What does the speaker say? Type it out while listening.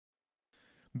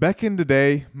Back in the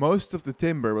day, most of the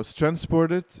timber was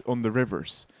transported on the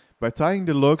rivers by tying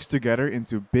the logs together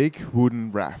into big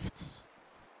wooden rafts.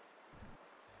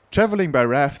 Traveling by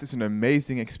raft is an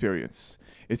amazing experience.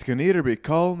 It can either be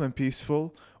calm and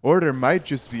peaceful, or there might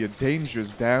just be a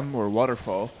dangerous dam or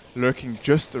waterfall lurking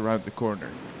just around the corner.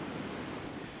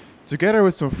 Together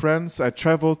with some friends, I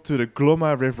traveled to the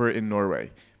Glomma river in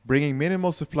Norway, bringing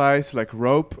minimal supplies like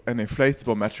rope and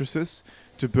inflatable mattresses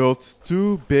to build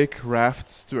 2 big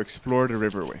rafts to explore the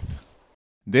river with.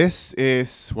 This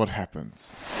is what happened.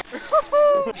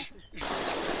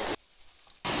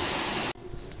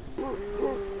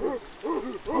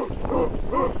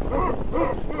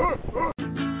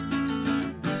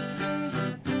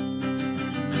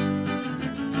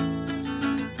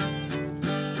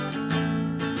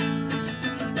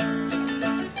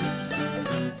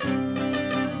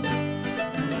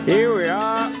 Here we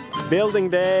are, building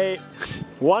day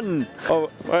 1. Oh,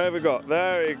 where have we got?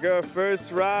 There we go,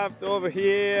 first raft over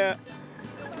here.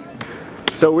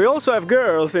 So we also have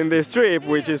girls in this trip,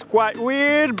 which is quite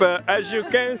weird, but as you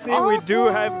can see, we do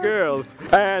have girls.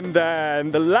 And then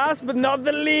the last but not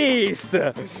the least,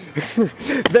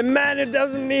 the man who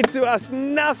doesn't need to ask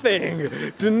nothing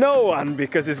to no one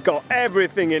because he's got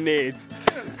everything he needs.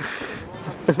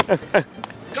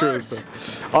 True.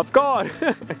 Of course.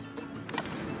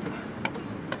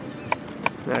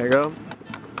 There you go.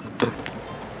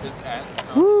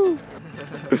 Woo.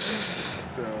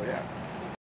 So yeah.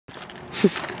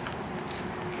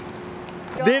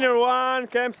 Dinner 1,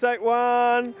 campsite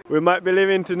 1. We might be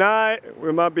leaving tonight,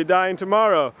 we might be dying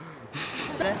tomorrow.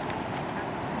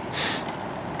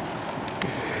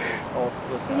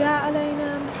 Ja, alleen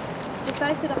de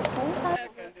 5e dag school gaat.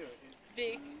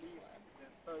 Big.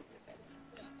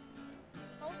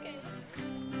 Okay.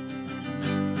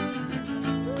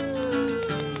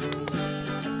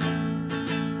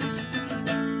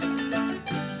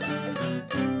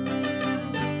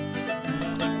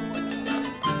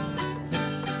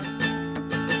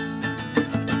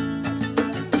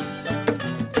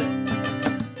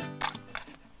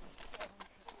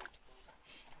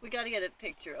 We gotta get a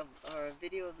picture of or a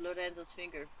video of Lorenzo's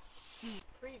finger.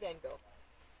 Pre-Van Gogh.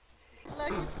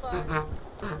 Lucky fun.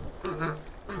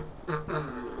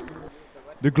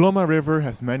 The Glomma River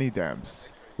has many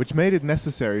dams, which made it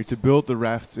necessary to build the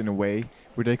rafts in a way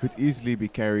where they could easily be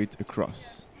carried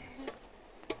across.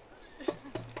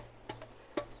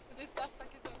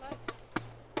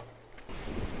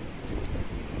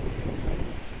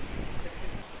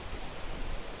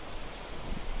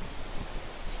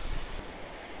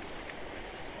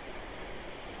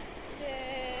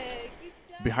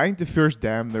 Behind the first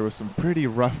dam there was some pretty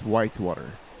rough white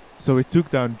water, so it took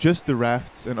down just the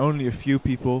rafts and only a few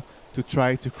people to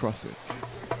try to cross it.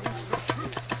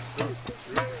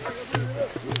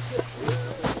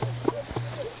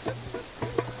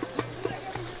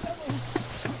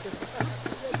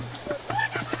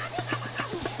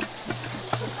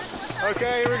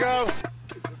 Okay, here we go!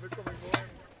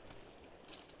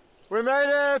 We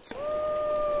made it!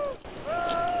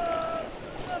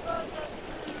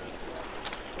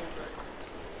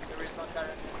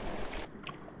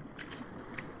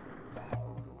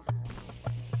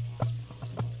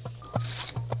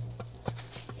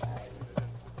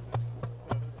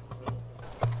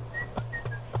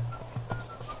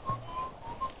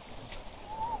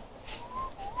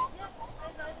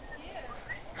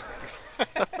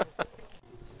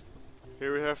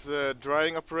 Here we have the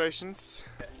drying operations.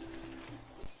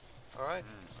 Alright,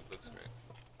 that looks great.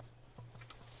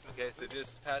 Okay, so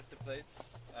just pass the plates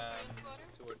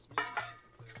towards me.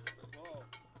 Whoa,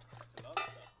 that's a lot of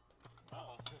stuff.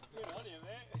 Wow, good on you,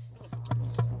 mate.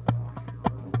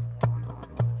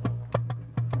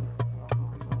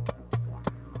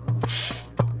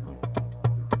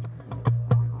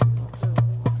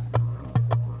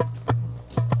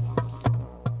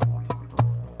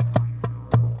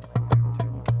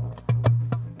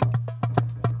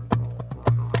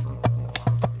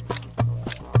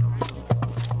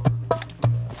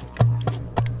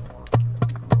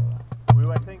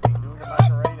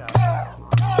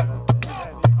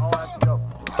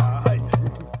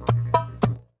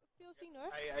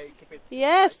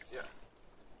 Yes! Yeah.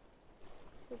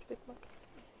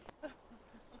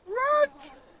 What?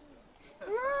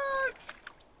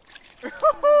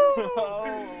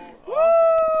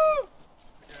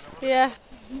 Yeah.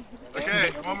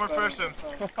 Okay, one more person.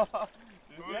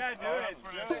 Yeah, do it.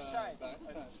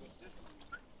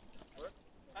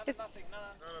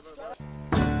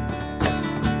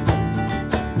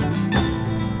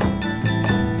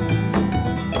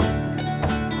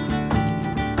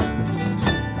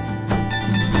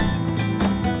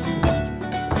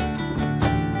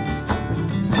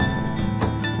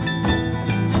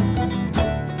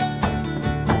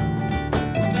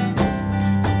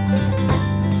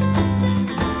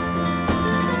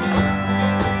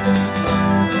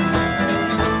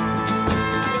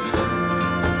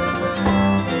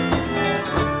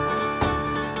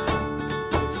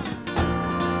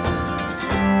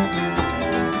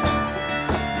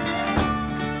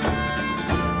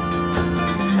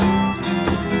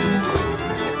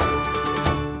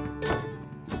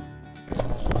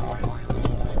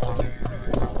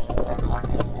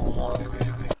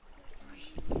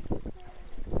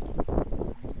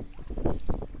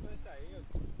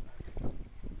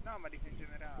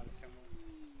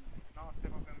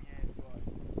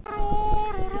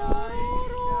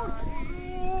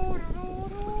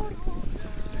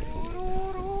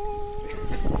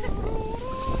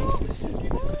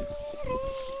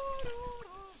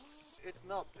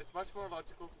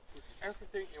 logical to put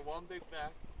everything in one big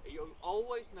bag, and you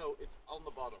always know it's on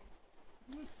the bottom.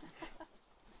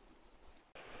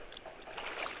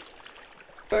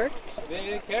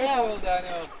 Be careful,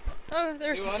 Daniel. Oh,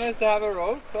 there's. You want us to have a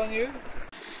rope on you?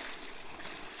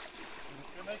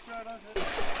 Make sure I don't hit.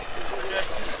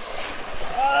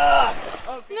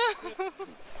 Okay.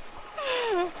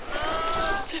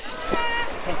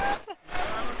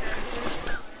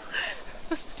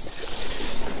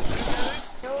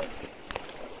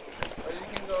 Or you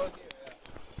can go here, yeah.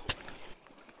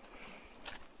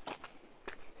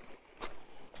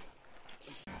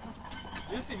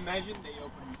 Just imagine they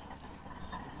open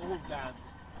the whole dam.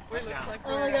 Wait, looks like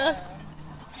Oh my god.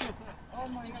 Oh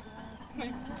my god.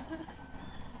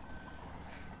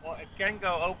 Well, it can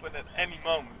go open at any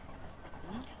moment.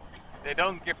 They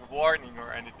don't give a warning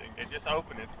or anything, they just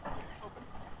open it. Open.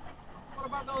 What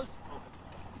about those? Open.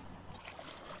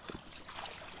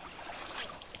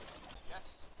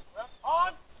 Yes. Well,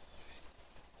 on!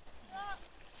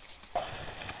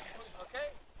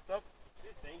 Okay. Stop.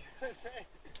 This is dangerous.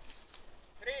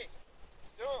 3,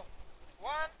 2,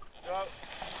 1. Go.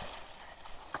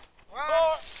 1.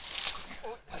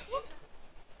 4.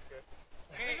 Good.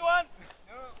 3, 1.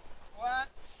 2, 1.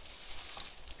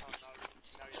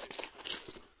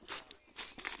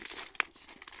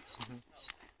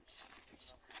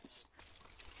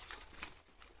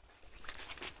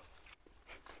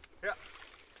 Yeah.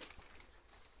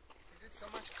 Is it so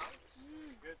much out?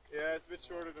 Good. Yeah, it's a bit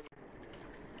shorter than.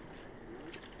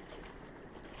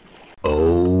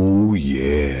 Oh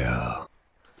yeah.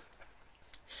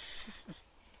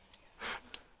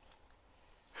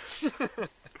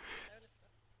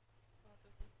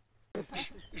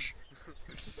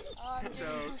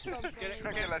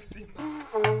 Oké, laat zien.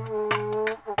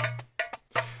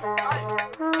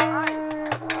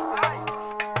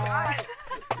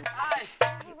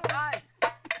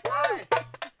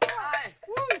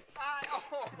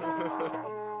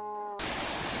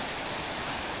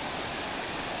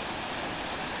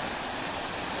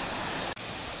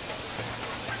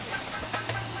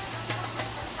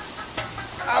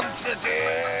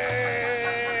 Amsterdam!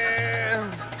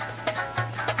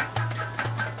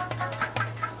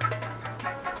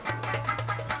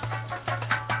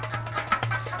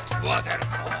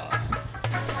 Waterfall!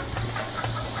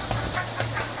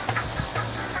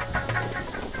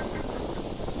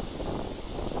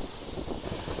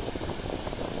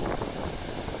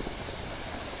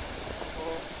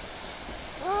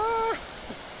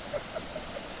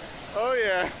 Oh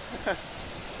yeah.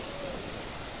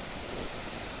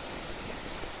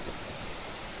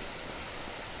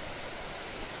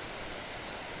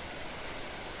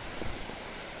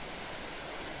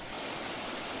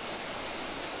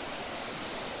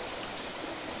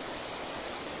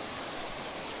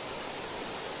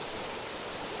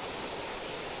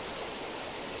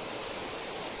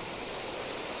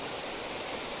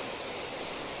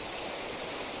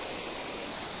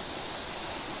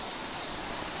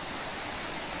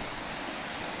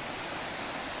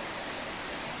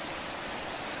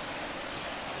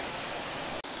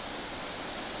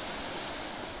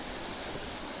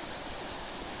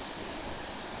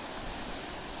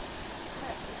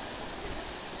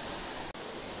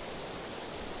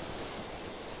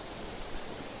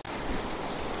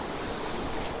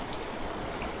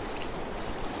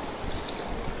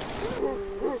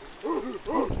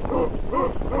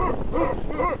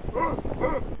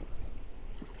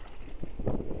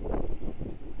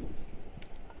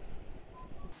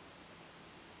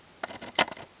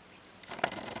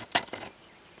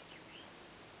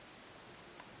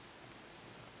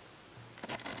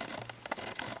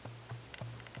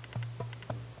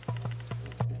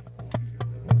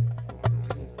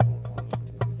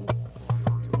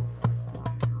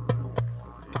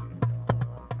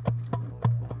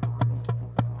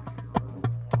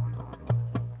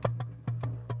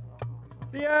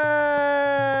 The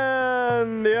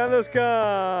end! The end has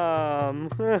come!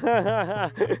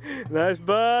 Nice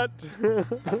butt!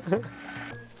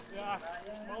 Yeah,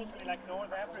 mostly like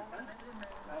North Africa.